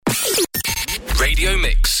radio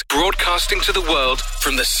mix, broadcasting to the world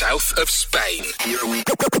from the south of Spain. Here we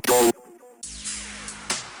go.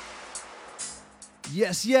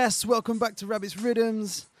 Yes, welcome back to Rabbit's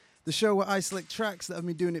Rhythms, the show where I select tracks that have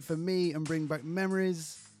been doing it for me and bring back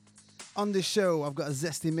memories. On this show, I've got a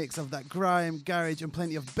zesty mix of that grime, garage and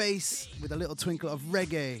plenty of bass with a little twinkle of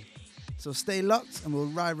reggae. So stay locked and we'll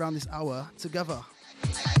ride around this hour together.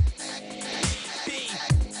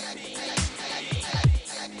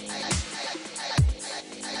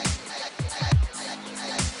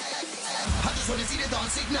 Wanna see the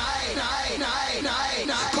dance ignite,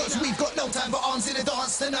 cause we've got no time for arms in the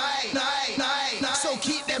dance tonight, so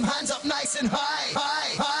keep them hands up nice and high.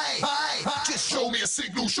 Just show me a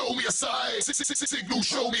signal, show me a sign. Signal,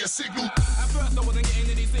 show me a signal. At first I wasn't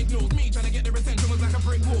getting any signals. Me trying to get their attention was like a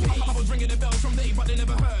brick wall. I was ringing the bells from day, but they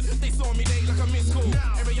never heard. They saw me late like a missed call.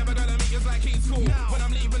 Every other guy I meet is like he's cool. When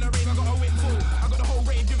I'm leaving the rave, I got a whip full. I got the whole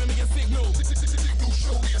rave giving me a signal. Signal,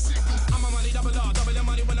 show me a signal. I'm a money double the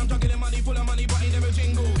money when I'm juggling money, full of money, but ain't never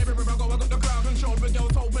jingle. Everywhere I go, I got the crowd controlled, but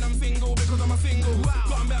girls hope when I'm single because I'm a single.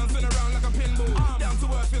 Got 'em bouncing around like a pinball. Down to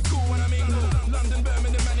earth, it's cool when I mingle. London,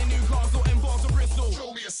 Birmingham, and in Newcastle, M4 to Bristol.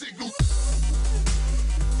 Show me a signal.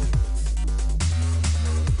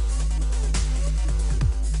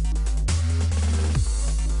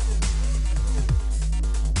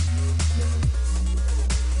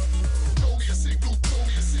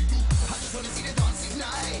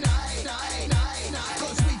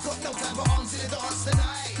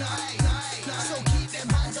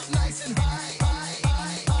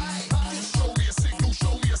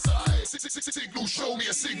 Signal, show me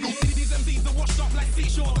a signal. These MCs are washed up like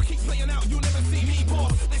seashore. I keep playing out, you'll never see me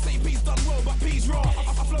boss. They say peace done well, but peace raw.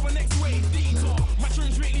 I flow a next wave, detour. My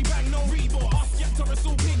tunes really bang, no rebore. Us get to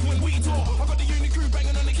wrestle pig when we talk. I got the unit crew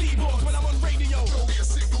banging on the keyboard when I'm on radio. Show me a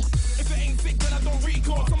signal. If it ain't sick, then I don't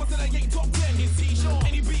record. Someone said I ain't top 10, it's T-short.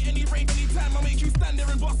 Any beat, any rave, any time, I make you stand there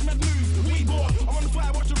and bust mad moves. We bought. I'm on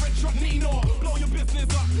fire, watch the red truck, Nino. Blow your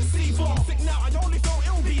business up, C4. Sick now, I only felt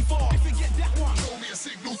ill before. If you get that one, show me a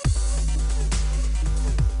signal.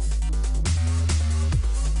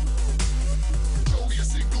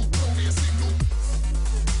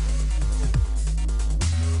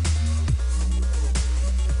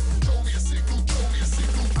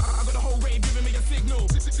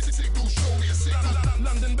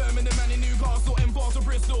 London, Birmingham, and in Newcastle, M4 to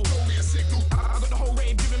Bristol. Show me a signal. I got the whole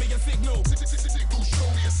rave giving me a signal. Signal, show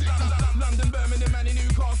me a signal. London, Birmingham, and in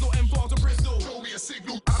Newcastle, M4 to Bristol. Show me a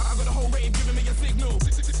signal. I got the whole rave giving me a signal.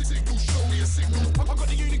 Signal, show me a signal. I got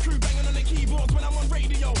the unit crew banging on the keyboards when I'm on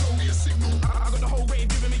radio. Show me a signal. I got the whole rave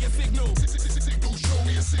giving me a signal. Signal, show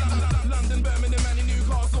me a signal. London, Birmingham, and in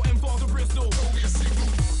Newcastle, M4 to Bristol. Show me a signal.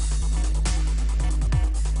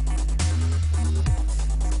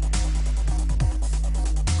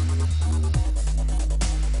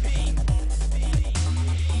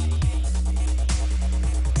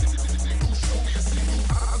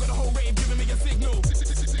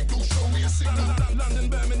 London,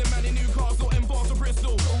 Birmingham, and in Newcastle, M4 to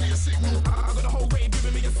Bristol. Show me a signal. I got the whole rave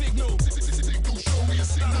giving me a signal. Signal, show me a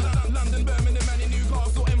signal. London, Birmingham, and in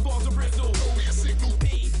Newcastle, M4 to Bristol. Show me a signal.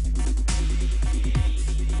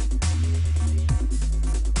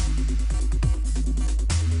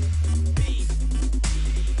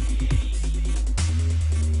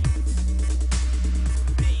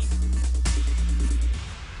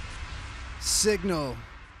 Signal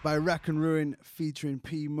by Rack and Ruin featuring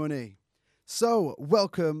P Money. So,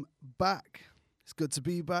 welcome back. It's good to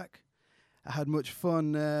be back. I had much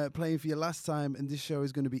fun playing for you last time, and this show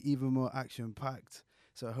is going to be even more action-packed.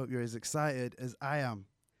 So I hope you're as excited as I am.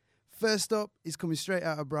 First up, he's coming straight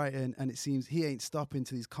out of Brighton, and it seems he ain't stopping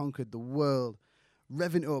till he's conquered the world.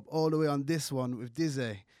 Revving up all the way on this one with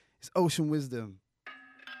Dizzee. It's Ocean Wisdom.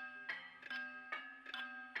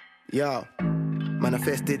 Yo.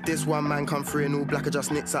 Manifested this one man come through in all black, I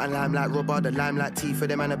just nicked something limelight rubber, the limelight tea for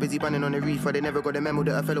them man are busy running on the reefer. They never got the memo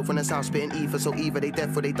that I fell up from the south spitting ether. So either they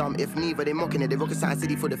deaf or they dumb, if neither they mocking it. They rocket side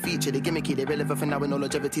city for the feature, they gimmicky, they relevant for now with no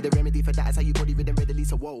longevity. The remedy for that is how you body rhythm readily.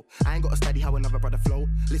 So whoa, I ain't got to study how another brother flow.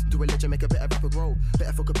 Listen to a legend, make a better rapper grow.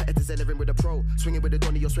 Better for competitors entering with a pro. Swinging with a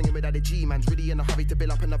Donny, you're swinging without a G. Man's really in a hurry to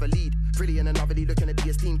build up another lead. Really in another lead, looking at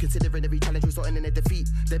the esteem, considering every challenge resulting in a defeat.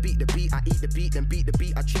 They beat the beat, I eat the beat, then beat the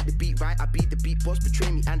beat. I treat the beat right, I beat the beat. Boss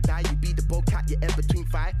betray me and die. You be the bobcat, you're in between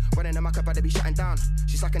fight. Running the muck, I'd rather be shutting down.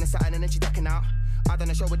 She's sucking a satin and then she ducking out. I done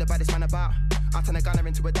a show with the baddest man about. I turn a gunner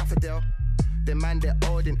into a daffodil. The man they're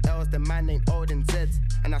old in L's, the man ain't old in Z's.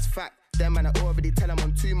 And that's fact, Them man, I already tell them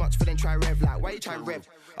I'm too much for them try rev. Like, why you try rev?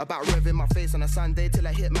 About revving my face on a Sunday till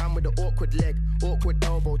I hit man with the awkward leg, awkward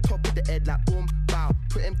elbow, top of the head, like boom, bow,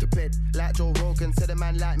 put him to bed. Like Joe Rogan said, a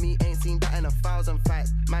man like me ain't seen that in 1,000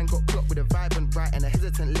 fights. Man got clocked with a vibrant right and a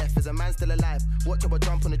hesitant left. Is a man still alive? Watch how I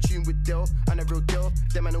jump on a tune with Dill, and a real deal.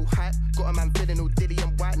 Them man all hype, got a man feeling all Diddy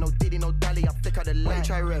and white, no Diddy, no Dally. I flick out the light. Why you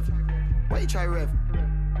try rev? Why you try rev?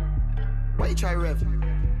 Why you try rev?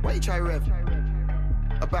 Why you try rev?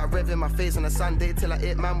 About revving my face on a Sunday till I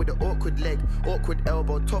hit man with the awkward leg, awkward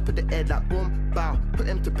elbow, top of the head, like boom, bow, put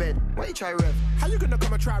him to bed. Why you try rev? How you gonna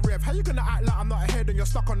come and try rev? How you gonna act like I'm not ahead and you're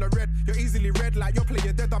stuck on the red? You're easily red like you're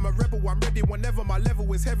playing dead. I'm a rebel, I'm ready whenever my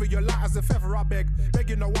level is heavy. You're light as a feather, I beg.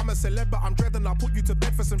 You know I'm a celeb, but I'm dreading. I'll put you to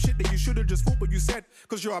bed for some shit that you should've just thought what you said.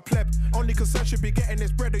 Cause you're a pleb. Only concern should be getting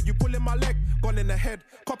this bread. Are you pulling my leg? Gone in the head.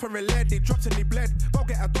 Copper and lead, he dropped and he bled. Go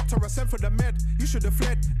get a doctor or send for the med. You should've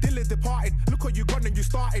fled. Dylan departed. Look what you gone and you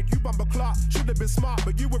started. You bumper clock. Should've been smart,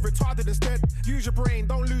 but you were retarded instead. Use your brain,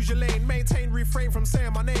 don't lose your lane. Maintain, refrain from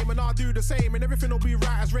saying my name, and I'll do the same. And everything will be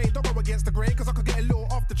right as rain. Don't go against the grain, cause I could get a little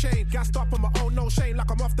off the chain. Gassed up on my own, no shame,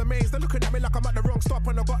 like I'm off the mains. They're looking at me like I'm at the wrong stop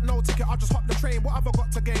and I got no ticket. I'll just hop the train. What have I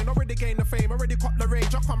got to gain? Already gained the fame, already copped the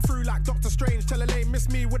range. I come through like Doctor Strange. Tell a lane, miss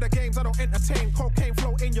me with the games I don't entertain. Cocaine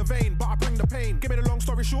float in your vein, but I bring the pain. Give me the long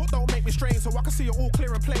story short, don't make me strain, so I can see it all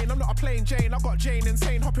clear and plain. I'm not a plain Jane, I got Jane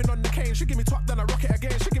insane, hopping on the cane. She give me top, then I rock it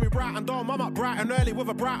again. She give me bright and dome. I'm up bright and early with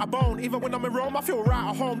a brighter bone. Even when I'm in Rome, I feel right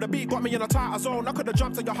at home. The beat got me in a tighter zone. I could've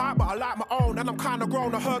jumped in your heart, but I like my own. And I'm kinda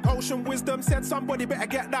grown. I heard ocean wisdom said somebody better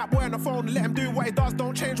get that boy on the phone. Let him do what he does,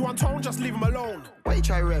 don't change one tone, just leave him alone. Why you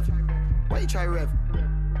try rev? Why you try rev?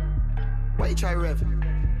 Why you try rev?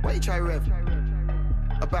 Why you try rev?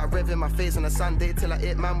 About revving my face on a Sunday till I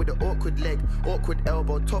hit man with the awkward leg, awkward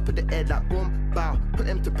elbow, top of the head, like boom, bow, put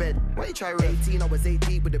him to bed. Why you try rev? 18, I was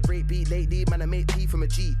 18 with a break beat lately. Man, I made P from a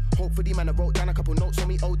G. Hopefully, man, I wrote down a couple notes for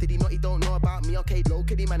me. Oh, did he not? He don't know about me. Okay, low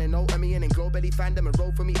kitty, man, and know of me. And then glow belly fan them and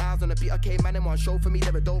roll for me. Eyes on the beat. Okay, man, and one show for me.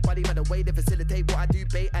 They're a dope body, man, the way they facilitate what I do,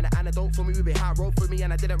 bait. And an antidote for me. We be high road for me.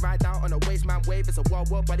 And I didn't ride out on a waste man wave. It's a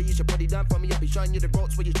wild world, buddy. You should probably done for me. I'll be showing you the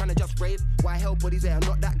ropes where you're trying to just rave. Why help buddies that are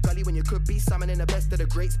not that gully when you could be summoning the best of the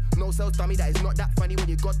greats? No sales dummy, that is not that funny when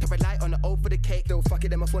you got to rely on the O for the cake. They'll fuck it,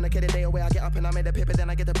 them I phone, I get a day away. I get up and I made a paper, then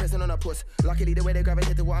I get the prison on a puss. Luckily the way they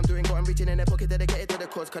gravitate to what I'm doing, got them reaching in their pocket, dedicated to the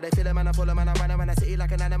cause. Cause they feel a man, I follow man, I run around the city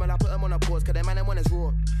like an animal, I put them on a pause. Cause they man, them one is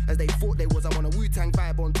raw, as they thought they was. I'm on a Wu-Tang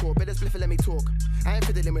vibe on tour, better split let me talk. I ain't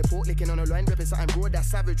fiddling with pork, licking on a line, ripping something raw, that's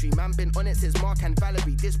savagery. Man been on it since Mark and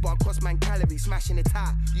Valerie. This bar cost man calories, smashing it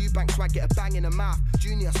high. You bank swag, get a bang in the mouth.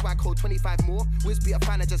 Junior swag, hold 25 more. Wiz be a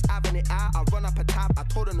fan of just having it out. I run up a tab, I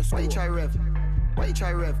told them to score. Why you try rev? Why you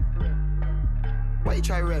try rev? Why you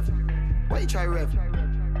try rev? Why you try rev?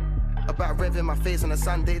 About revving my face on a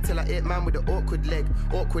Sunday till I hit man with the awkward leg,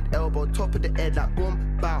 awkward elbow, top of the head, like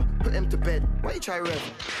boom, bow, put him to bed. Why you try rev?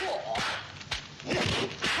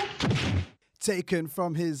 Taken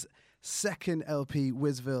from his second LP,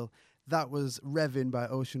 Wizville, that was Revvin by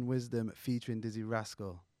Ocean Wisdom featuring Dizzee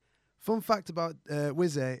Rascal. Fun fact about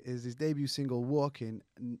Wizzy is his debut single, Walking,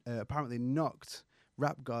 apparently knocked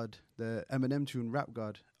Rap God, the Eminem tune Rap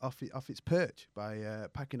God, off its perch by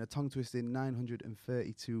packing a tongue-twisting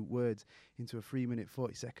 932 words into a 3-minute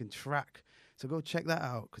 40-second track. So go check that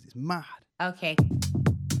out, because it's mad. Okay.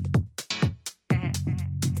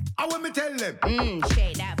 I want me tell them.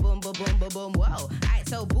 Shake that boom, boom, boom, boom, boom, whoa. Aight,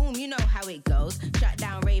 so boom, you know how it goes. Shut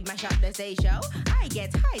down, rave, mash up the say show. I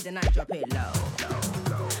get high, then I drop it low.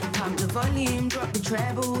 Come to volume, drop the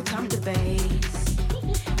treble, come to bass.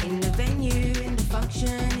 In the venue, in the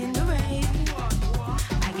function, in the rave.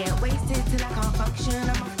 I get wasted till I can't function,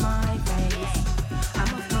 I'm off my face.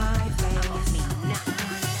 I'm off my face.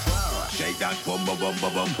 Shake that bum bum bum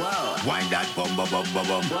bum bum. Wind that bum bum bum bum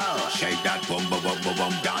bum. Shake that bum bum bum bum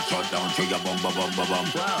bum. Dance shut down to your bum bum bum bum.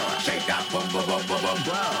 Shake that bum bum bum bum bum.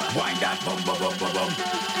 Wind that bum bum bum bum bum.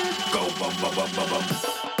 Go bum bum bum bum bum.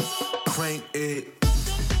 Crank it.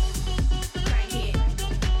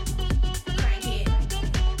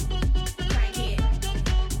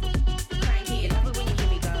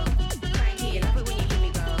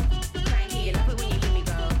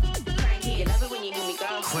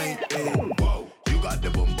 Whoa, you got the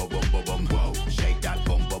bum bum bum bum bum. Whoa, shake that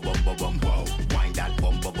bum bum bum bum bum. Whoa, wind that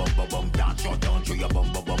bum bum bum bum bum. Dance your down to your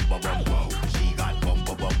bum bum bum bum bum. Whoa, she got bum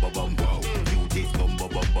bum bum bum bum. Whoa, you this bum bum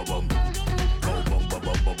bum bum bum. Go bum bum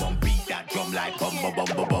bum bum bum. Beat that drum like bum bum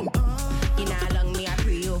bum bum bum. You know how long me I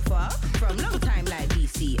pre you for? From long time like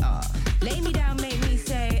VCR. Lay me down, make me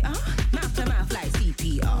say, mouth to mouth like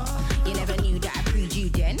CPR. You never knew that I pre'd you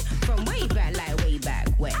then. From way back, like way back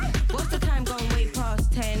when. What's the time gone way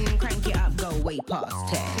past 10? Crank it up, go way past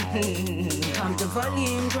 10. Pump the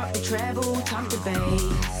volume, drop the treble, pump the bass.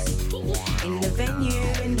 In the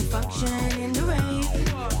venue, in the function, in the rave.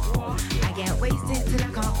 I get wasted till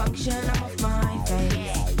I can't function, I'm off my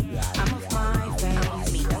face. I'm off my face.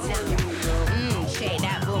 Shake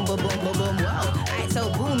that boom, boom, boom, boom, boom, whoa. Alright,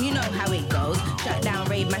 so boom, you know how it goes. Shut down,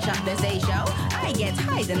 rave, mash up the stage show. I get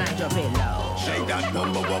high, then I drop it low. Shake that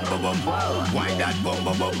boom, boom, boom, boom, boom. Wind that boom,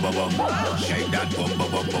 boom, boom, boom, boom. Shake that boom,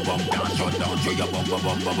 boom, boom, boom, boom. Dance shut down to your boom, boom,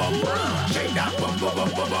 boom, boom, boom. Shake that boom, boom, boom,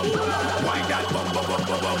 boom, boom. Wind that boom, boom, boom,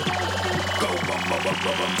 boom, boom. Go boom, boom, boom,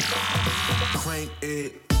 boom, boom. Crank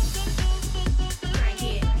it.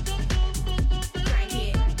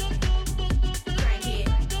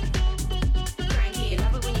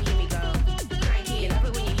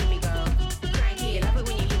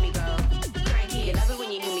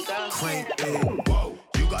 Whoa,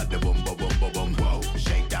 you got the boom, boom, boom, boom, boom, whoa.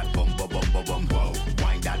 Shake that boom, boom, boom, boom, boom, whoa.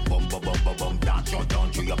 Wind that boom, boom, boom, boom, boom. Dance your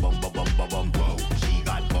down to your boom, boom, boom, boom, boom, whoa. She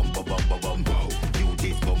got boom, boom, boom, boom, boom, whoa. You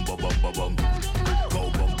this boom, boom, boom, boom, boom. Go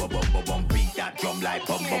boom, boom, boom, boom, boom. Beat that drum like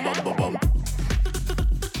boom, boom, boom, boom, boom.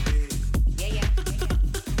 Yeah, yeah.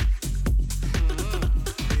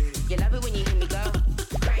 You love it when you hear me go.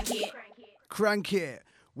 Crank it. Crank It.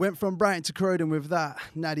 Went from Brighton to Croydon with that.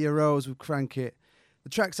 Nadia Rose with Crank It. The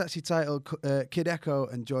track's actually titled Kid Echo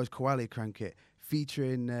and George Kowali Crank It,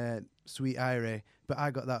 featuring Sweet Irie, but I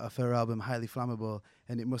got that off her album Highly Flammable,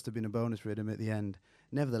 and it must have been a bonus rhythm at the end.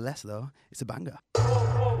 Nevertheless, though, it's a banger.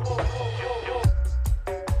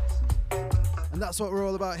 And that's what we're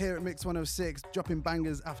all about here at Mix 106, dropping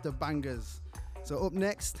bangers after bangers. So up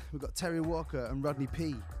next, we've got Terri Walker and Rodney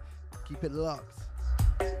P. Keep it locked.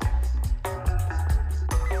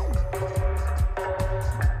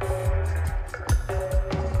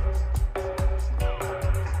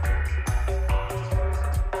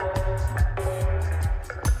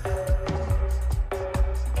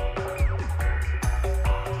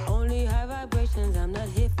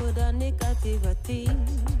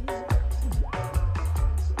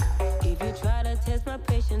 If you try to test my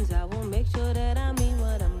patience, I will make sure that I mean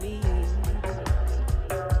what I mean.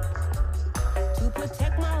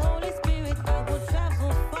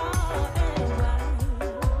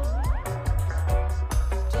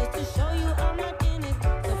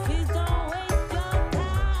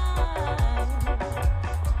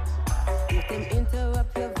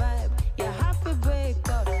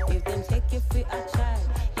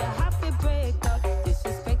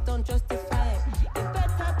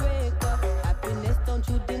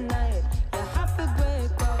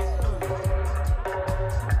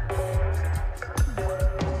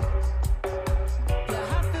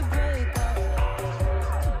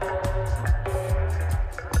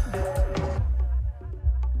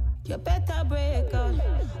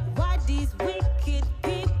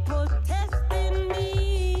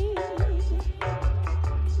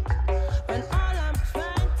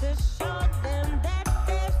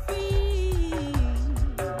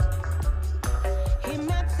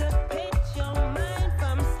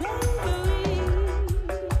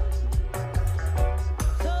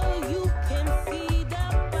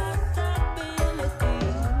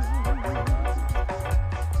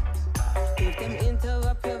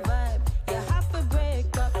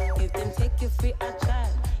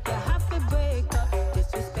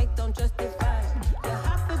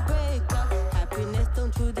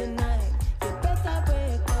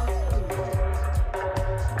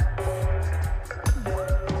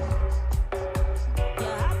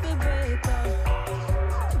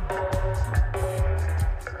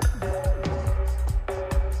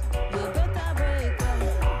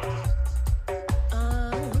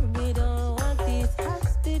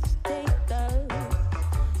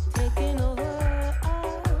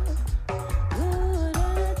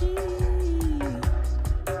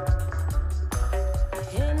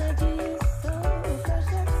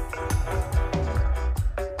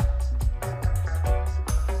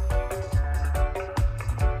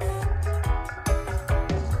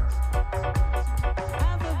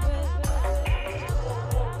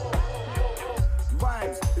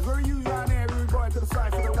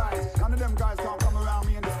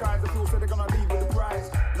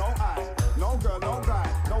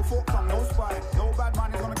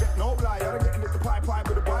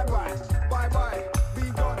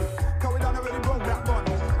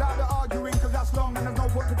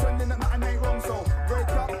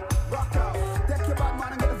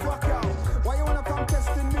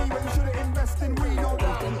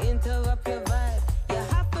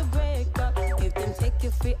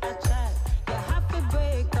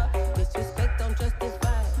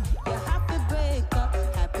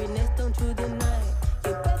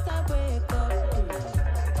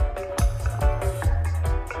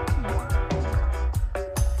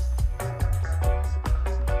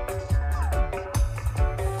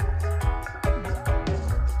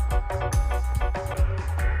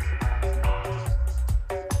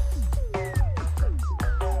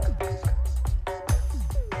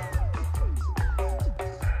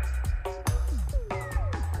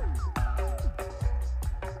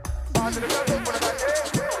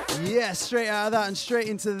 Yeah, straight out of that and straight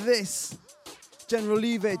into this. General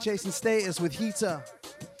Levy X Chase&Status with Heater.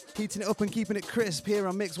 Heating it up and keeping it crisp here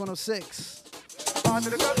on Mix 106. For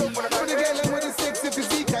the girl with the sexy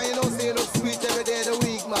physique, and you know, say you look sweet every day of the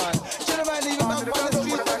week, man. Should have I leave it back on the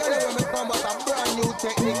street, I got it when me come back, a brand new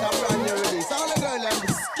technique, a brand new release. All the girls like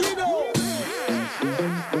the skin out.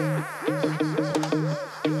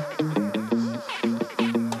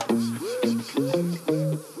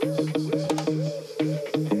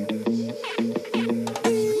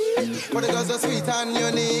 For the girls so sweet and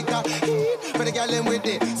unique, for the girl with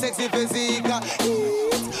the sexy physique,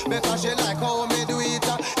 because she like how me do it.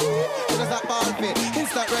 She does that ball fit,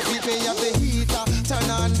 instant repeat me of the heater.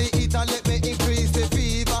 Turn on the heater, let me increase the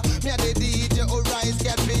fever. Me and the DJ who rise,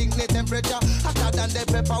 get big the temperature. Hotter than the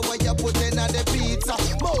pepper where you put in on the pizza.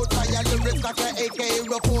 Both fire lyrics like an AK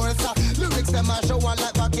Forca. Lyrics them a show one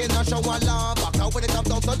like back in a show one lava. Cause when it comes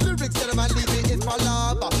down to lyrics, tell them I leave it is for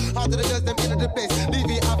lava. How do they just them into the place,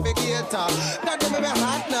 leave it applicator. Now them me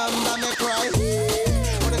hot number, me cry.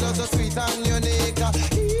 When it goes so sweet and unique.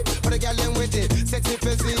 For the girl in with it, sexy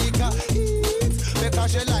physique.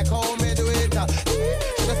 Because she like how me do it.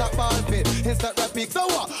 She does that ball fit, instant repeat. So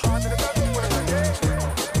what?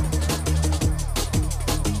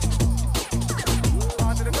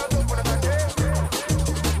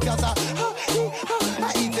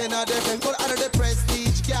 I eat in a different good out of the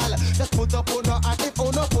prestige, gal. Just put up on her and if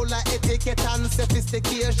on her full of etiquette and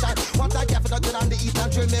sophistication. What I get for the on the eat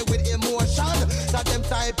and drill me with emotion. That them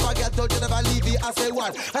type of girl told you never leave it as they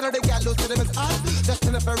want. I know the girl looks to them as hot, just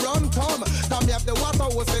in if a run come. Now me have the water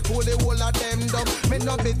was we cool the whole of them dumb. Me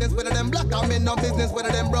no business with them black and me no business with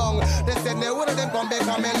them wrong. They said they one of them come back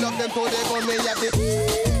and me love them so they gon' me have the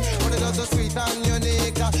but it was so sweet and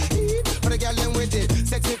unique. For the girl in with it,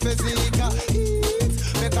 sexy physique.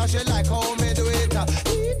 Because she like how me do it.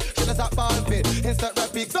 She does that ball fit, instant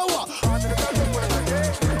repeat. So what?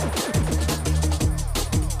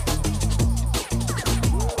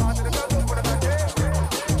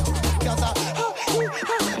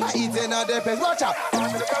 I eat in a different. Watch out.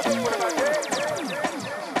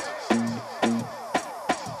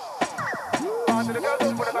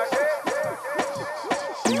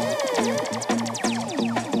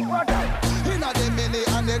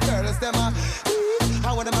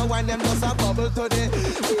 How would I wine them just a bubble today?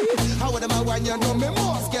 How would I wine you know me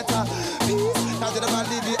must get a piece? How did I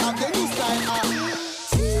leave it up the new style?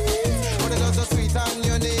 But it goes so sweet and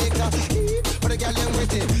unique. For the girl in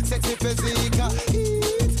with it, sexy physique.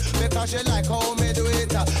 Because she like how me do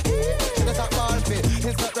it. She does a ball fit,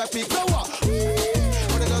 instant repeat. So what?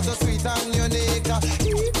 But it goes so sweet and unique.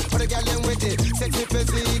 For the girl in with it, sexy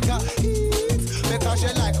physique. Because she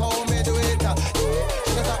like how me do it.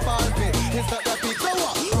 She does a ball fit, instant repeat. So what?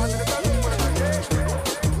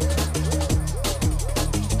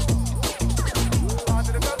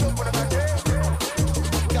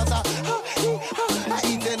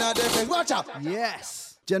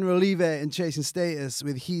 Yes, General Levy and Chase&Status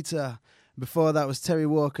with Heater. Before that was Terri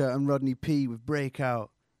Walker and Rodney P with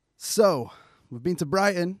Breakout. So, we've been to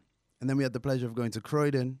Brighton, and then we had the pleasure of going to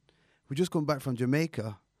Croydon. We just come back from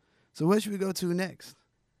Jamaica. So where should we go to next?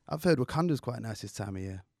 I've heard Wakanda's quite nice this time of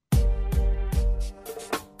year.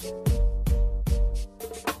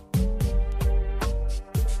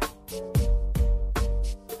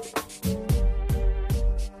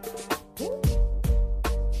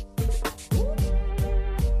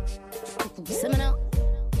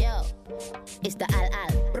 It's the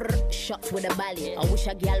Al shots with a bally. I wish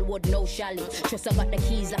a gal would know Shally. Trust I got the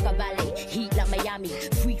keys like a valley. Heat like Miami.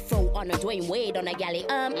 Free throw on a Dwayne Wade on a galley.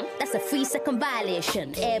 That's a 3 second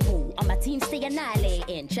violation. Air boo, on my team stay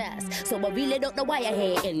annihilating. Chest. So I really don't know why you're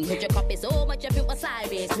hating. Put your copy so much of it was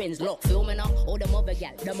sideways. Twins look, filming up. All them other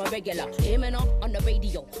gal, them a regular. Aiming up on the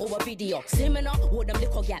radio, over video. Simming up, all them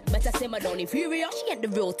little gal. Better simmer down inferior. She ain't the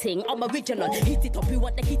real thing, I'm original. Hit it up, you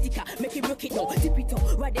want the kitty cat. Make it rock it down. Dip it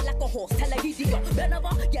up, ride it like a horse. Tell her easy up. Bend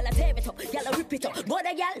over, gal a tear it up. Gal a rip it up. Go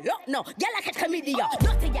the gal, look no. Gal a catch chlamydia.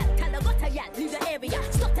 Not a gal, tell her got a gal. Leave the area.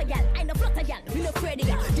 Stop a gal, I know flot a gal. We no afraid of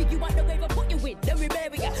ya. Dig you out the grave and put you in. Then we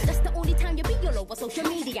bury ya. That's the only time you be all over social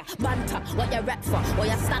media. Banter, what you rap for, what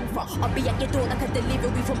you stand for. I'll be at your door like a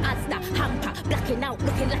delivery from Asda. Hamper, blacking out,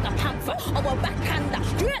 looking like a panther. Our backhander,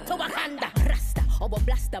 straight to Wakanda. Rasta, our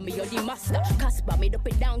blaster, me or the master. Casper, made up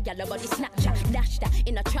and down, gal, body snatcher. Dash that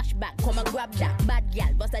in a trash bag, come and grab that. Bad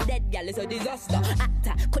gal, bust a dead gal, it's a disaster.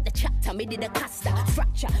 Actor, cut the chapter, me did a caster.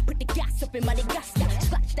 Fracture, put the gas up in my gas.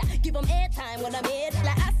 Scratch that, give them airtime when I'm here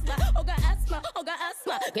like asthma. Oh, got asthma,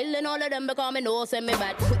 bad. Killing all of them because me know send me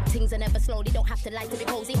bad. Quick things are never slowly, don't have to like to be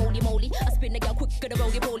cozy. Holy moly, I spin the girl quicker than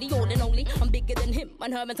roly-poly. All and only, I'm bigger than him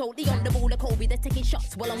and Herman totally. On the ball of Kobe, they're taking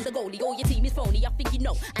shots while I'm the goalie. Oh, your team is phony, I think you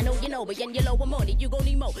know. I know you know, but when you're low on money, you gon'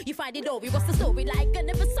 need more. You find it over, what's the story like? I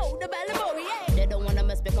never sold the Ballamori, yeah. They don't wanna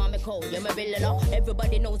mess because me cold, you're my real law.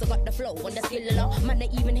 Everybody knows I got the flow and the skill law. Man, they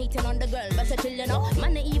even hating on the girl, but I chillin' off.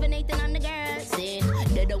 Man, they even hating on the girl. See,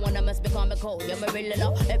 they don't wanna mess because me cold, you're my real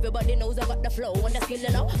law. Everybody knows I got the flow and the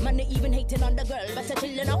skill law. Man, they even hating on the girl, but I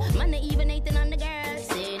chillin' off. Man, they even hating on the girl.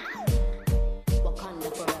 See,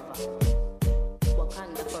 Wakanda forever.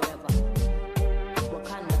 Wakanda forever.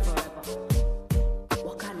 Wakanda forever.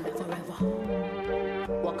 Wakanda forever.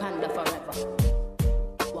 Wakanda forever.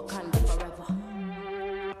 Wakanda forever.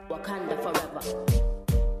 Wakanda forever.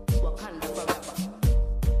 Wakanda forever.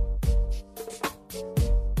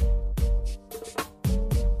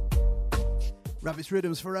 Rabbit's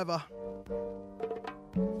Rhythms forever.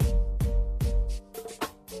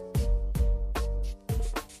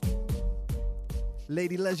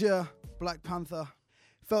 Lady Lashurr, Black Panther.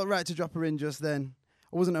 Felt right to drop her in just then.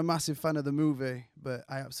 I wasn't a massive fan of the movie, but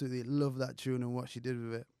I absolutely love that tune and what she did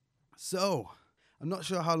with it. So, I'm not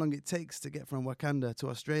sure how long it takes to get from Wakanda to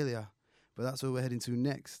Australia, but that's where we're heading to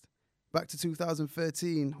next. Back to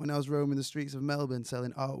 2013, when I was roaming the streets of Melbourne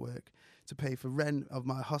selling artwork to pay for rent of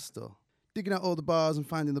my hostel. Digging out all the bars and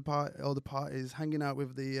finding all the parties, hanging out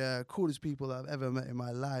with the coolest people that I've ever met in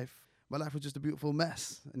my life. My life was just a beautiful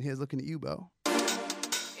mess, and here's looking at you, Bo.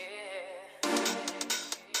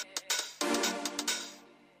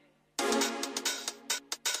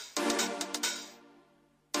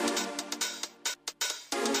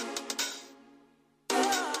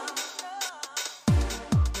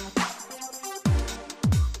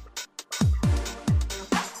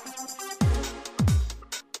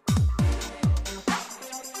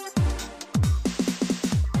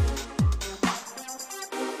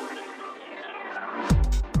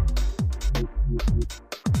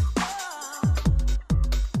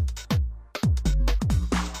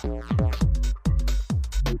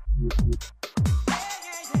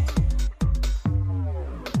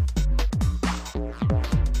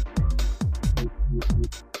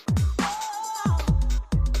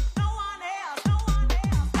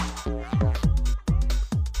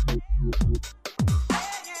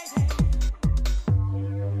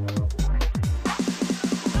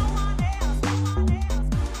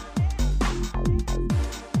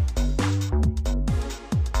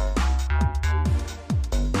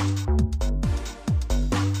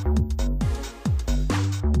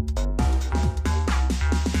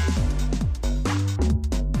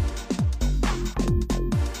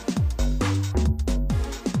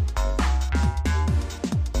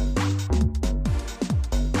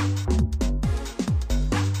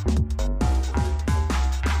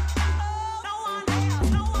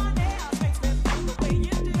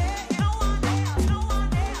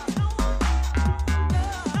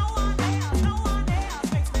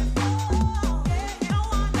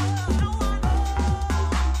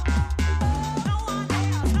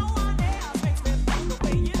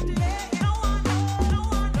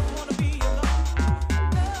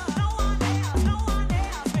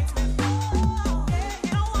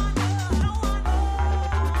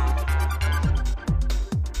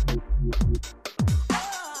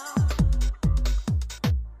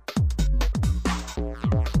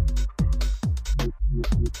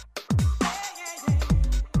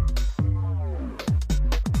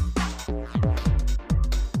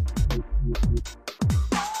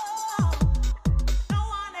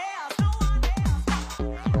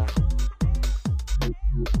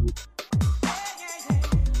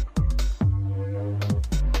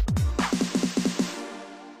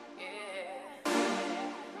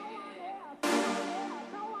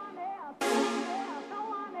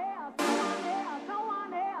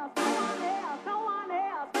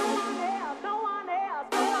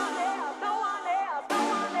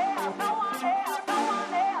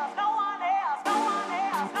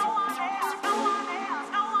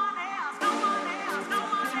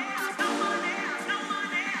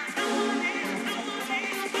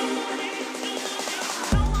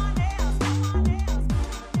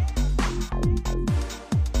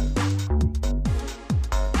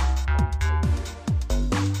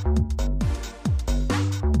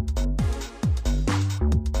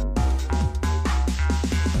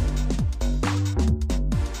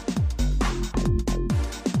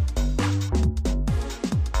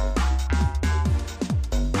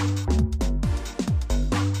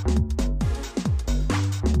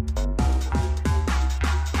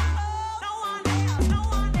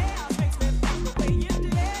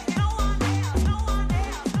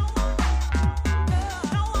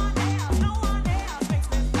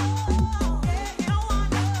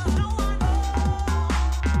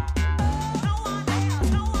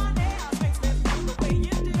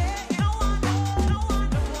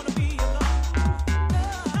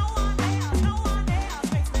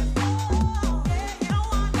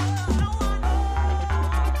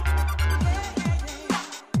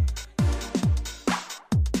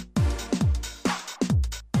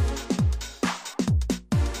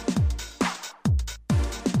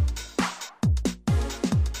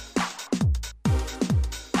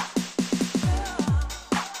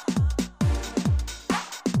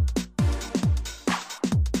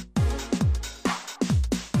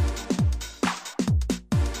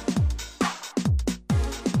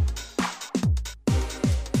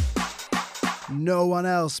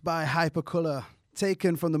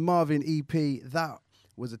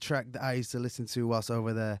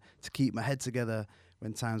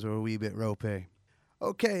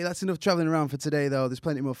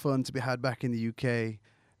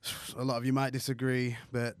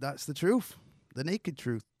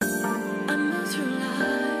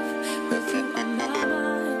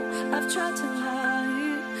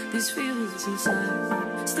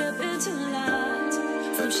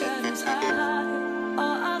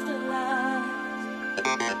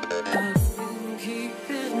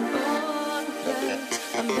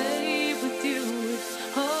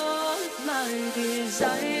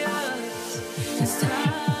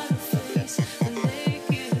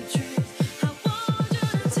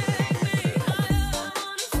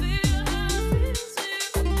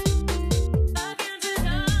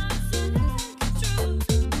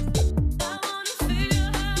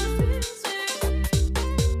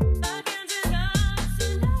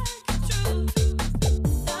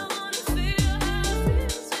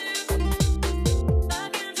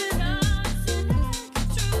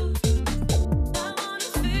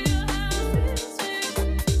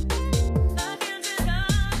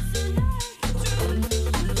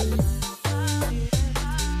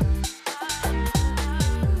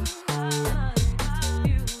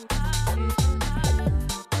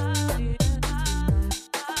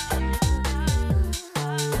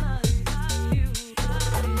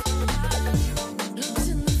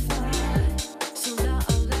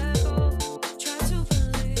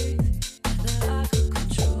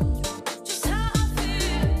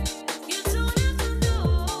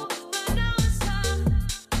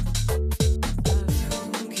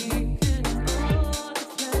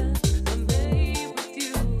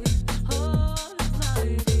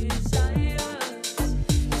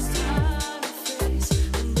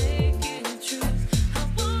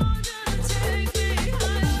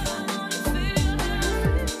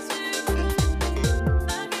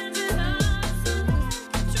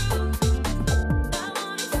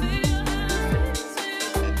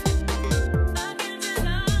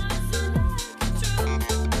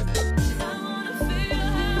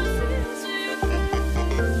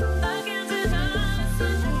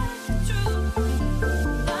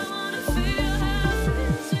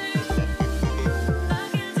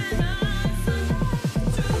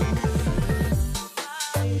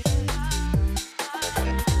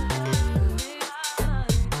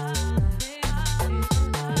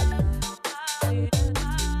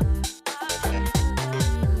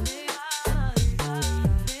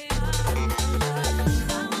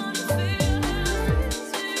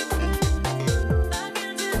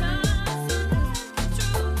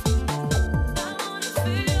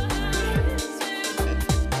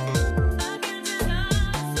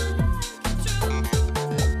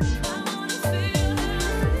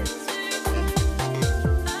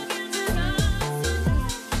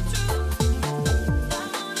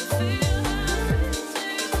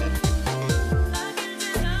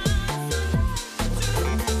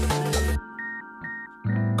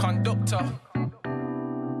 Conducta,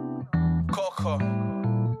 Coco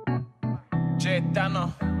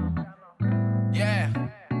J'Danna, yeah.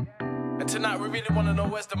 And tonight we really want to know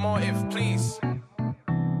where's the motive, please.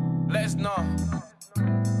 Let us know.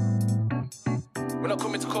 We're not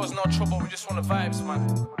coming to cause no trouble, we just want the vibes, man.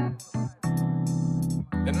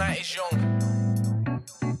 The night is young.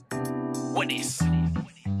 What is?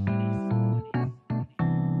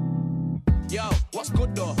 Yo, what's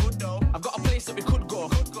good though? I've got a place that we could go.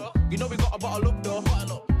 You know we got a bottle up though.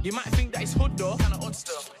 You might think that it's hood though.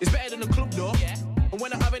 It's better than the club though. And we're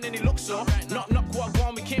not having any luck so. Knock what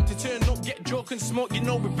one, we came to turn up. Get drunk and smoke, you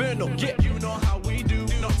know we burn up. Yeah, you know how we do.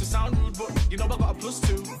 Not to sound rude, but you know I got a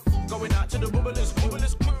 +2. Going out to the bubblers crew.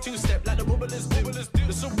 Two-step like the bubblers do.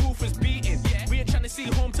 The subwoofer's beating. We ain't trying to see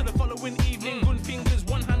home till the following evening. Gun fingers,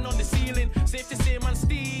 one hand on the ceiling. Safe to say man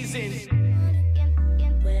Steezing.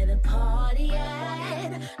 Where the party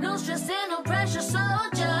at? No stress and no pressure, so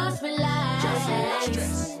just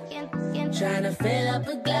relax. Trying to fill up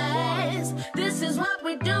a glass. This is what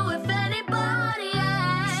we do if anybody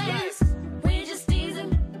asks. We just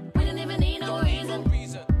teasing, we don't even need no reason.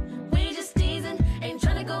 We just teasing, ain't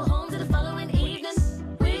trying to go home till the following evening.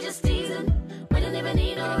 We just teasing, we don't even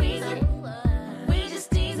need no reason. We just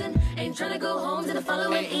teasing, ain't trying to go home till the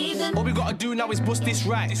following evening. All we gotta do now is bust this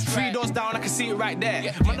right. 3 doors down, I can see it right there.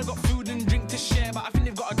 Man, I got food and drink to share, but I think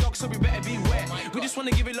they've got a dog, so we better beware. We just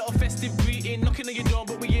wanna give it a little festive greeting. Knocking on your door,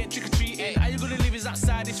 but we ain't trick-or-treating. How you gonna live is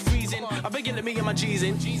outside, it's freezing. I beg you, let me get my G's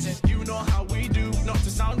in. You know how we do, not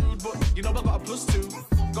to sound rude, but you know I got a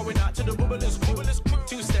 +2. Going out to the bubblers crew.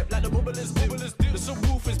 Two-step like the bubblers do. The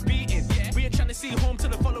subwoofer's beating. We ain't trying to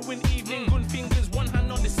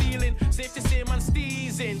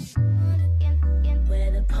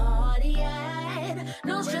Where the party at?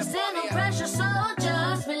 No stress and no pressure, so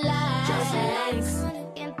just relax. Just relax.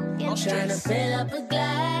 Trying to fill up a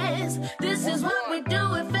glass. This is what we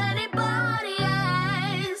do if anybody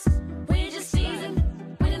asks. We just teasing,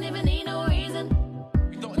 we don't even need no reason.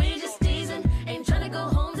 We just teasing, ain't trying to go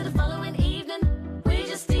home to the following evening. We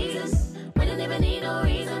just teasing, we don't even need no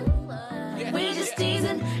reason. We just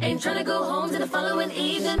teasing, ain't trying to go home to the following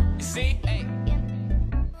evening. You see, hey,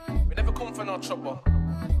 we never come for no trouble.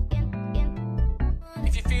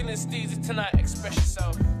 If you're feeling steezy tonight, express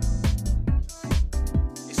yourself.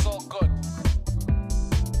 It's all good.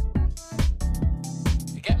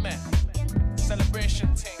 You get me?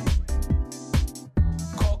 Celebration thing.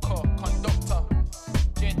 Coco, Conducta,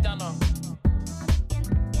 J'Danna,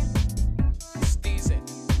 Steezing.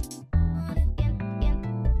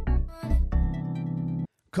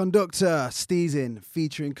 Conducta, Steezing,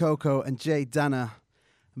 featuring Coco and J'Danna.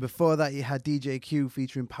 And before that, you had DJ Q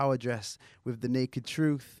featuring Powerdress with The Naked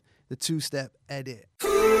Truth, the two-step edit.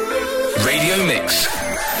 Radio Mix,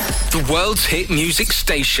 the world's hit music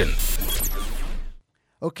station.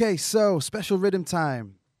 Okay, so special rhythm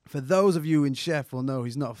time. For those of you in Chef will know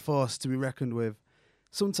he's not a force to be reckoned with,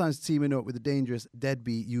 sometimes teaming up with the dangerous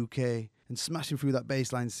Deadbeat UK and smashing through that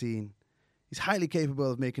bassline scene. He's highly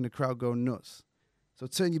capable of making the crowd go nuts. So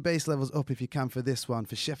turn your bass levels up if you can for this one.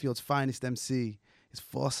 For Sheffield's finest MC, it's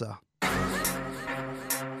Forca.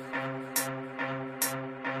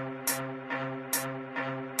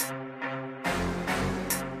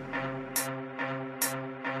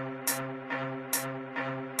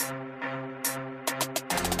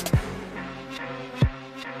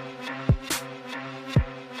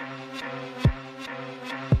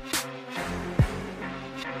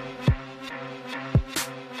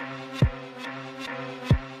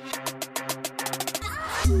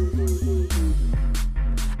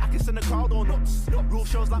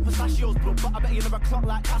 Like pistachios, bro, but I bet you never clock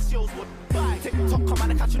like Casio's would. Bye. TikTok,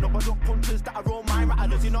 come and catching up. I drop punches that I roll my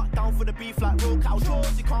rattlers. You're not down for the beef like real cow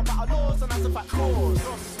chores. You can't battle laws, and that's a fact cause.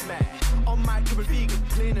 Trust me. On my career vegan,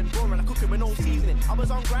 clean and boring, like cooking with no seasoning. I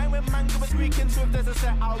was on grind when mango was squeaking, so if there's a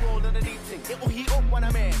set, I'll roll and eating. It will heat up when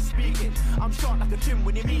I'm here speaking. I'm short like a gym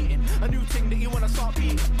when you're meeting. A new thing that you wanna start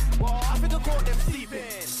beating. Well, I think I caught them sleeping.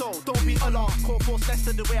 So don't be alarmed. Call force less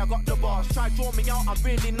than the way I got the bars. Try draw me out, I'm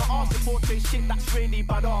really not asking for trade shit that's really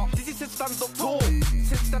bad art. Dizzee said stand up tall.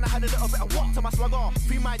 Since then I had a little bit of what to my swagger.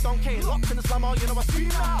 Free my donkey, locked in the slammer, you know I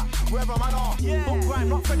scream out. Wherever man are. Yeah. Don't grind,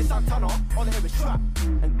 not Freddie Santana. All I hear is trap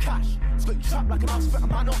and cash. Split trap like an ass, spit a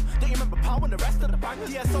man up. Don't you remember Power and the rest of the bangers?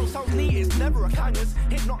 DSO sounds neat, it's never a clangers.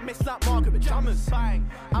 Hit not miss like Margaret Jammers. Bang,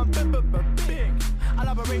 I'm big. I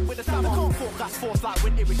elaborate with the slammer. I can't forecast force like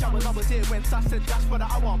winter with showers. I was here when Sass said dash for the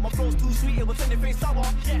hour. My flow's too sweet, it was in your face sour.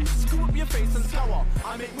 Yeah, screw up your face and scour.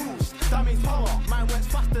 I make moves, that means power. Mine works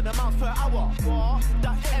faster than miles per hour. What?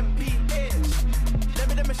 That MP is. Let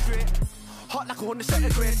me demonstrate. Hot like 100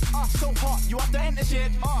 centigrade. So hot, you have to enter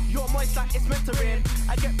shit. You're moist like it's meant to rain.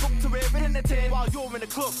 I get booked to rave and entertain while you're in the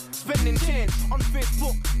club, spending change on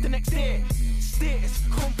Facebook the next day. Status,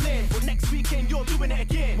 complain, but next weekend you're doing it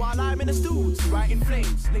again. While I'm in the stools, writing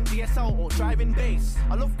flames, link DSL or driving bass.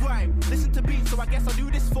 I love grime, listen to beats, so I guess I'll do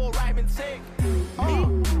this for rhyming's sake. Me,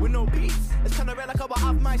 with no beats, it's kinda rare like I will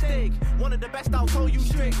have my steak. One of the best, I'll tell you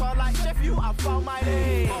straight. But like Chef, you, I've found my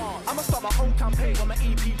lane. I'ma start my own campaign when my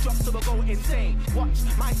EP drops, so we'll go insane. Watch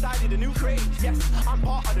my side of the new craze. Yes, I'm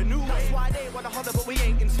part of the new wave. That's why they wanna holler, but we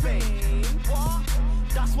ain't in Spain. What?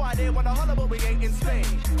 That's why they wanna holler, but we ain't in Spain.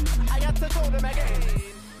 I had to tell them again.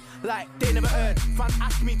 Like they never heard. Fans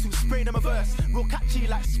ask me to spray them a verse. Real catchy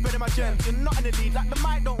like spreading my germs. You're not in the lead like the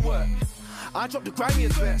mic don't work. I drop the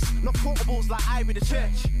grimiest verse, not quotables like Ivy the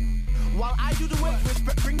church. While I do the work,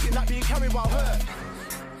 respect drinking like being carried while hurt.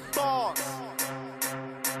 Bars.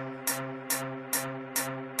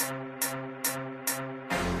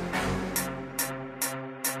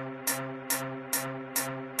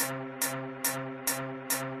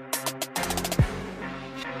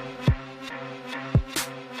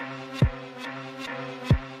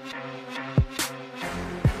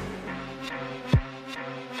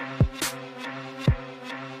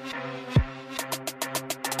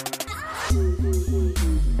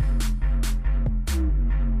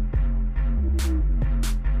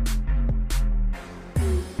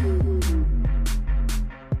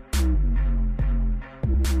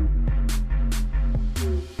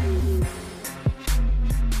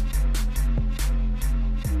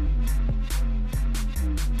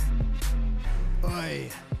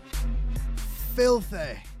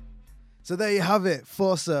 Filthy. So there you have it,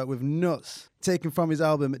 Forca with Nutz, taken from his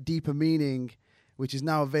album Deeper Meaning. which is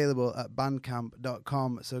now available at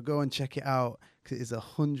bandcamp.com. So go and check it out because it is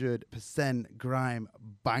 100% grime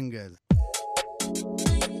bangers.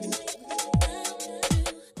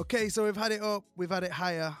 Okay, so we've had it up, we've had it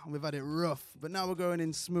higher, and we've had it rough, but now we're going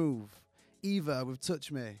in smooth. Eva with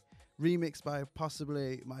Touch Me, remixed by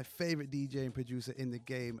possibly my favorite DJ and producer in the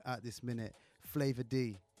game at this minute, Flava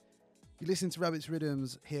D. You listen to Rabbit's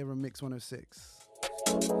Rhythms here on Mix 106.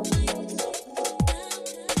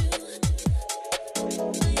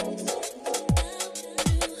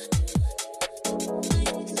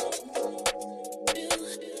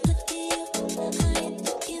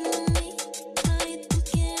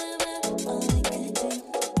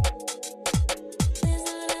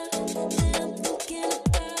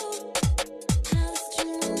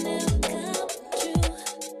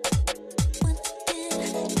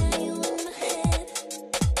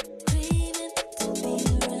 Craving to be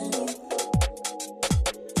around you.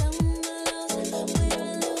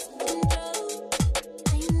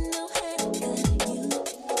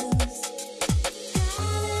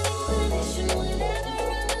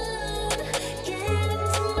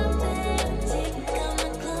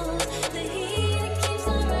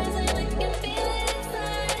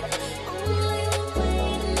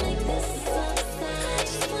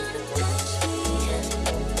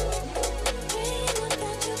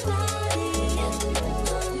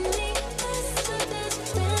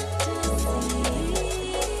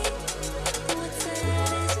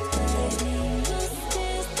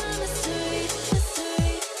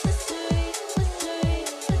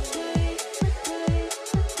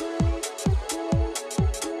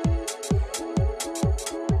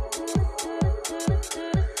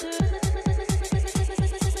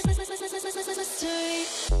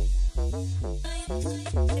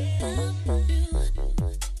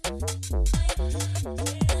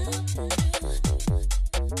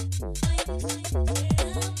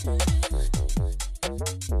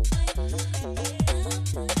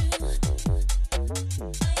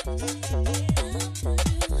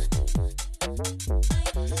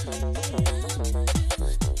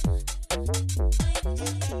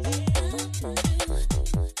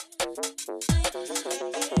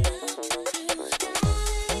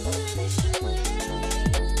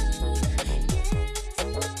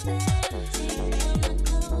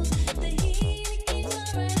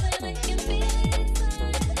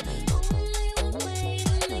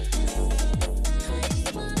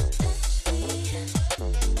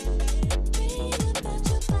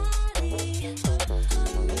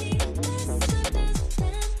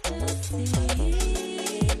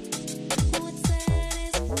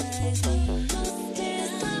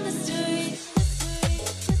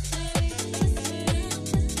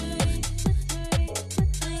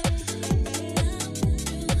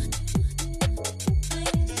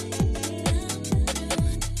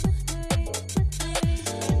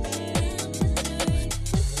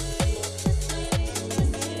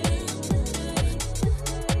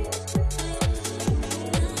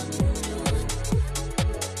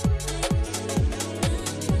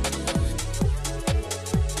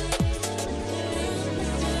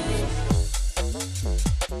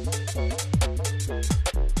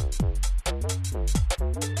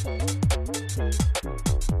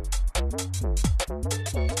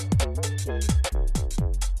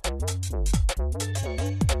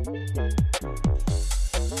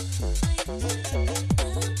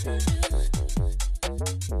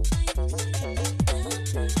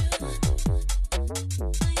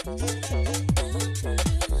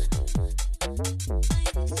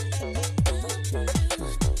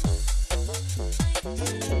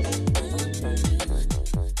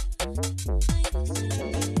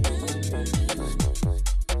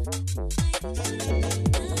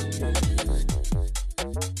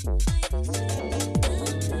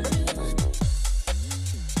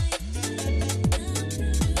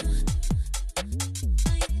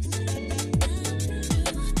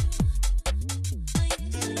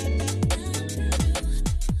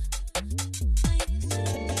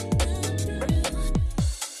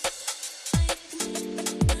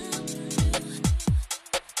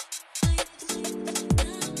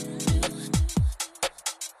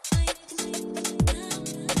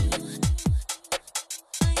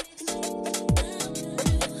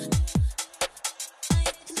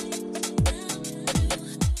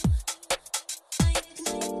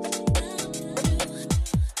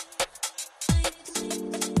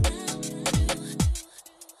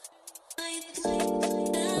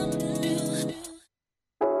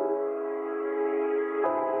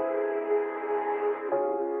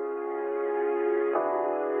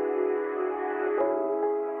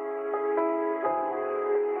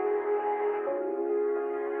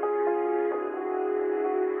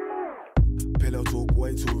 Pillow talk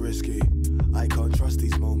way too risky. I can't trust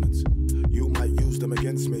these moments. You might use them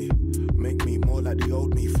against me. Make me more like the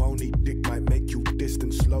old me. Phony dick might make you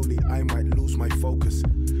distant slowly. I might lose my focus.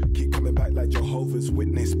 Keep coming back like Jehovah's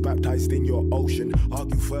Witness, baptized in your ocean.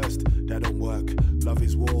 Argue first, that don't work. Love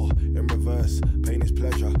is war, in reverse. Pain is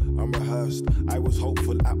pleasure, unrehearsed. I was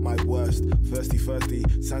hopeful at my worst. Thirsty,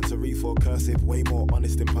 Santorini for cursive. Way more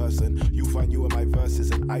honest in person. You find you in my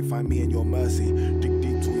verses, and I find me in your mercy. Dig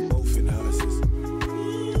deep till we both in hearses.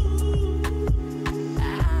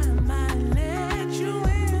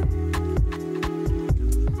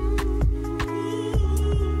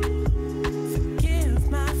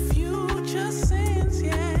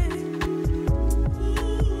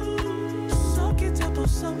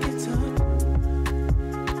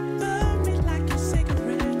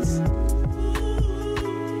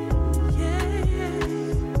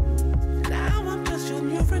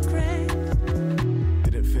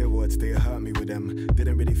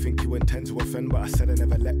 But I said I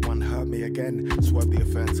never let one hurt me again. Swerve the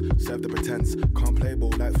offense, serve the pretense. Can't play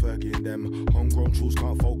ball like Fergie and them. Homegrown truths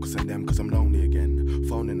can't focus on them. Cause I'm lonely again.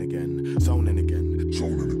 Phoning again. Zoning again.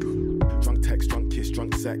 Zoning again. Drunk text, drunk kiss,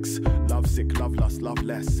 drunk sex. Love sick, love lust, love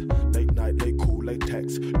less. Late night, late call, late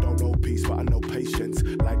text. Don't know peace, but I know patience.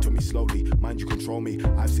 Lie to me slowly, mind you control me.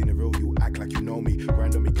 I've seen the real you, act like you know me.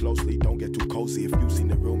 Grind on me closely, don't get too cozy. If you've seen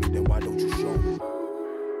the real me, then why don't you show me?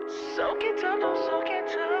 Soak it up, don't soak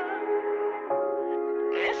it up.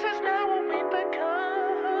 This is not what we become.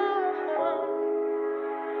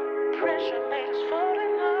 Pressure made us fall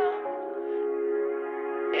in love.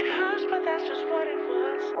 It hurts, but that's just what it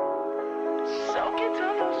was. Soak it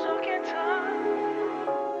up, oh soak it up.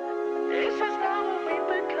 This is not what we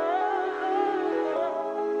become.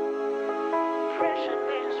 Pressure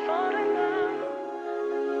made us fall in love.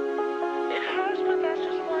 It hurts, but that's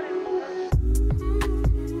just what it was.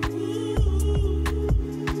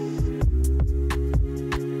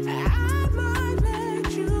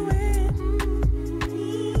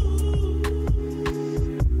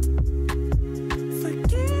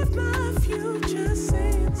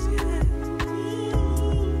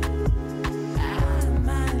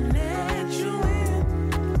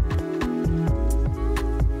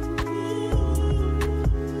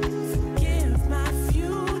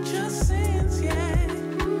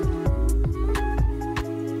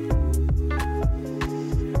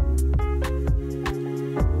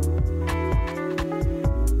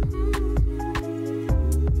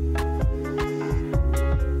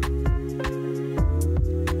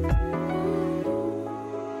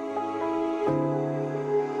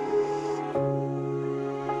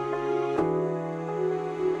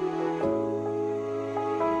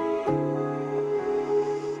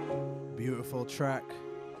 Track,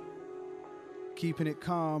 keeping it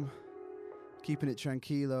calm, keeping it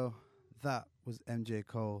tranquilo. That was MJ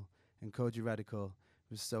Cole and Kojey Radical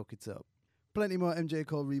with Soak It Up. Plenty more MJ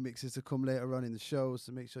Cole remixes to come later on in the show,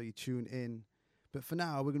 so make sure you tune in. But for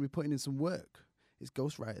now, we're going to be putting in some work. It's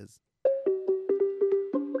Ghost Writerz.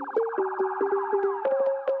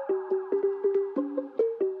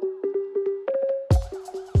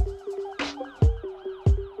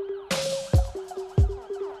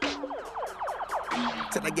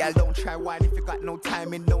 Tell the gal don't try wine if you got no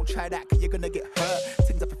timing. Don't try that cause you're gonna get hurt.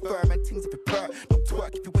 Things I prefer, man, things I prepare. Don't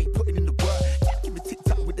twerk if you ain't putting in the work. Give me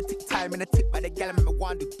tick-tock with the tick time and a tip by the gal, I remember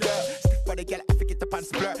one do dirt. Stiff by the gal, I forget the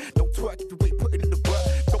pants blur. Don't twerk if you ain't putting in the work.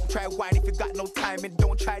 Don't try wine if you got no timing.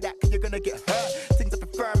 Don't try that cause you're gonna get hurt. Things I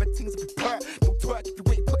prefer, man, things I prepare. Don't twerk if you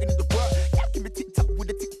ain't putting in the work. Give me tick-tock with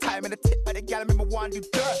the tick time and a tip by the gal, I remember one do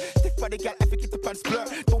dirt. Stiff by the gal, I forget the pants blur.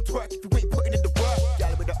 Don't twerk if you ain't putting in the work.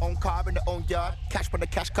 Gal with their own car in their own yard. Cash for the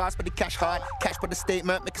cash cost, but the cash hard. Cash for the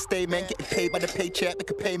statement, make a statement. Getting paid by the paycheck, make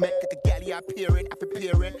a payment. Get the galley appearing, after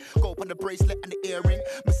appearing. Go up on the bracelet and the earring.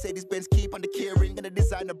 Mercedes Benz keep on the keyring. Gonna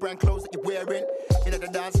design the brand clothes that you're wearing. In the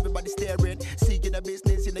dance, everybody staring. See you in the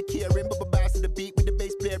business, in the caring. Bubble bounce to the beat with the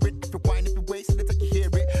bass blaring. If you whine, if you waste, let you hear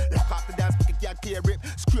it. Lock off the dance, make a gal tear it.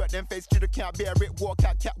 Screw out them face, you can't bear it. Walk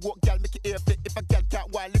out, cat walk, gal, make it air fit. If a gal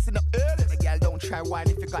can't whine, listen up early. The gal don't try whine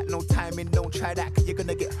if you got no timing. Don't try that, cause you're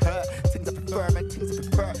gonna get hurt. Things I prefer, man, things I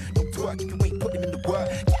prefer. Don't twerk if you ain't putting in the work.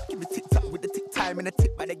 Give me tick-tock with the tick time and a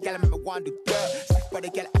tip by the gal, I remember one do dirt. Stick by the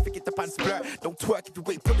gal, I forget the pants blur. Don't twerk if you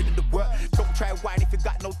ain't putting in the work. Don't try whine if you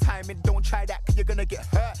got no timing. Don't try that cause you're gonna get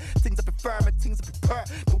hurt. Things I prefer, man, things I prepare.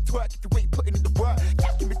 Don't twerk if you ain't putting in the work.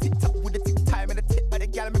 Give me tick-tock with the tick time and a tip by the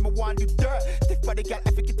gal, I remember one do dirt. Stick by the gal,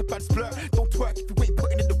 I forget the pants blur. Don't twerk if you ain't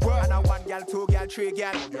putting in the work. And I one gal, two gal, three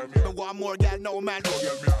gal. But one more gal, no man.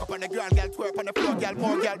 Up on the ground, gal, twerk on the floor, gal,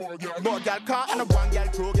 more gal. More gal, car, and a one gal,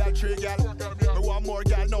 two gal, three gal. But one more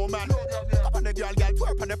gal, no man. Up on on the girl,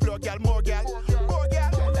 twerk on the floor, girl, more girl.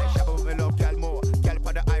 Girl like Shabba with me love, girl, more. Girl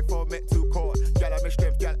on the iPhone, make too cold. Girl I'm a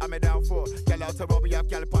strength, girl I'm a down for. Girl out to Robbie, have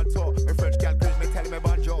girl on tour. My French girl greet me, tell me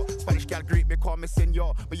bonjour. Spanish girl greet me, call me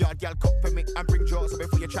senor. My yard girl cook for me and bring jaws. So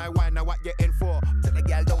before you try wine, now what you in for? Tell the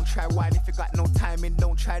girl don't try wine if you got no timing,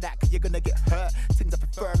 don't try that, cause you're gonna get hurt. Things I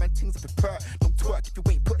prefer, man, things I prefer. Don't twerk if you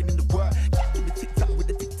ain't putting in the work. Give me tick tock with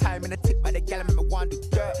the tick time and a tick by the gal, I'm a one do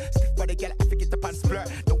dirt. Stiff by the gal, I forget the pants blur.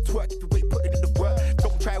 Don't twerk if you ain't putting in the work.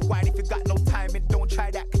 Don't try wine if you got no timing, don't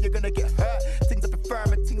try that, cause you're gonna get hurt. Things I prefer,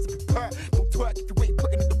 man, things I prefer. Don't twerk if you ain't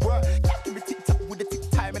putting in the work. Give me tick tock with the tick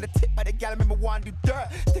time and a tick by the gal, I'm a one do dirt.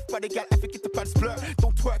 Stiff by the gal, I forget the pants blur.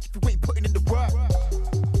 Don't twerk if you ain't putting in the work.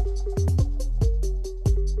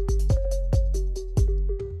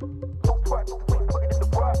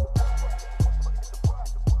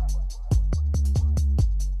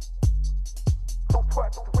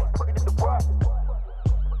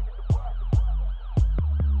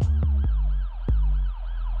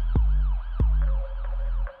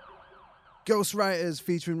 Ghost Writerz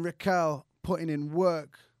featuring RTKaL, Puttin In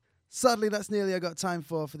Work. Sadly, that's nearly I got time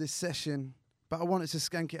for this session, but I wanted to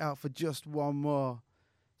skank it out for just one more.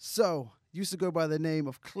 So, used to go by the name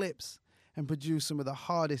of Clips and produce some of the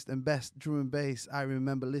hardest and best drum and bass I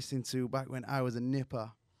remember listening to back when I was a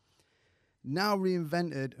nipper. Now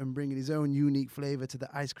reinvented and bringing his own unique flavour to the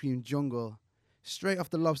ice cream jungle, straight off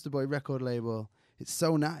the Lobster Boy record label. It's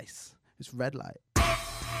so nice. It's Redlight.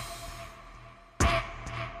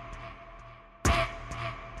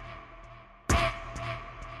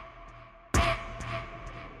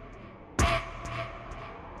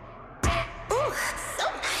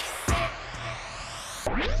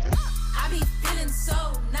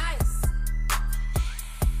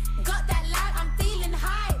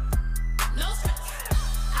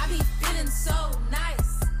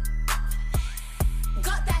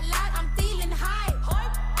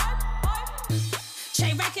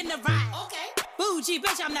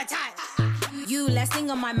 I'm that type. You last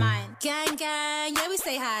thing on my mind. Gang, gang, yeah, we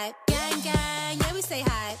say hi. Gang, gang, yeah, we say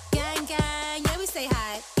hi. Gang, gang, yeah, we say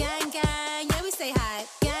hi. Gang, gang, yeah, we say hi.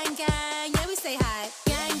 Gang, gang, yeah, we say hi.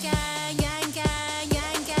 Gang, gang, gang, gang, gang,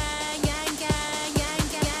 gang, gang, gang, gang,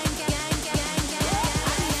 gang, gang, gang, gang. I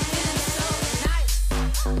be feeling so nice.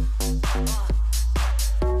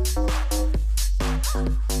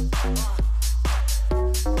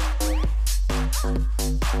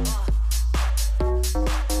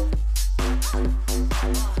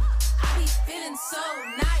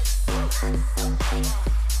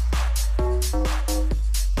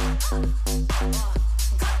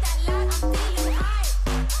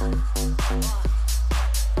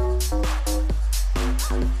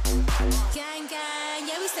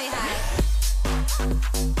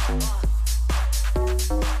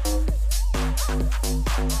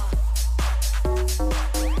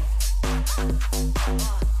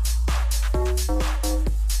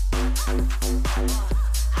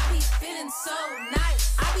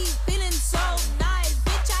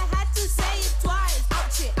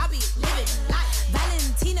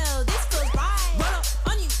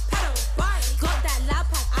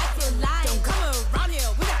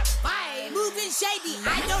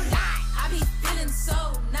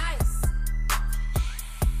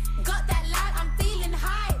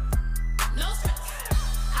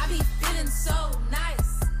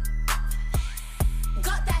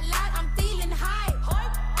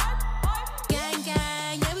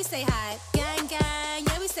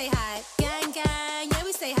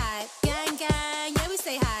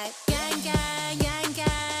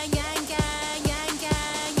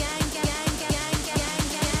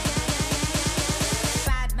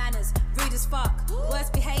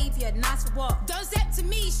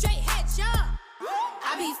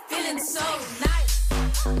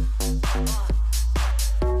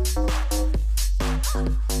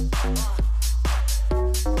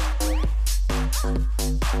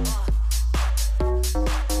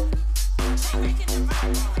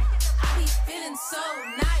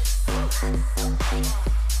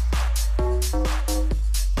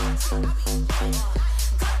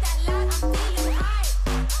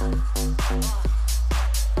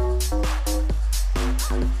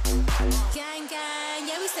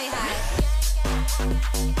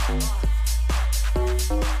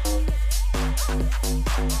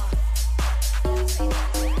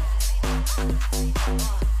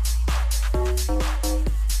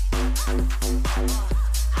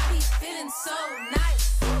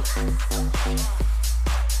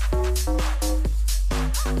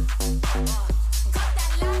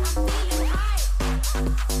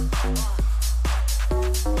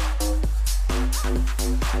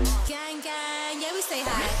 Gang, gang, yeah, we say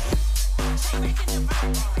hi.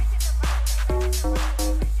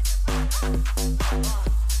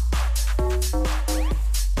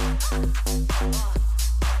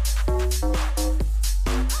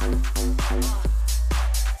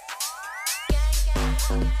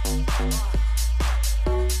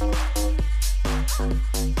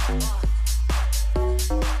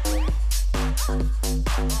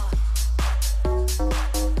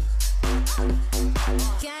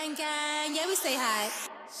 Gang, gang, yeah, we say hi.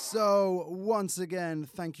 So, once again,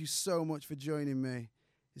 thank you so much for joining me.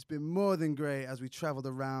 It's been more than great as we travelled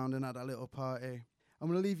around and had a little party. I'm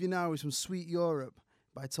going to leave you now with some Sweet Europe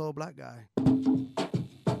by Tall Black Guy.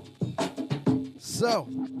 So,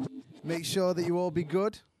 make sure that you all be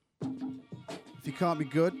good. If you can't be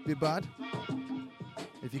good, be bad.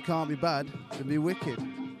 If you can't be bad, then be wicked.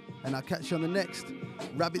 And I'll catch you on the next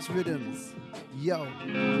Rabbit's Rhythms. Yo.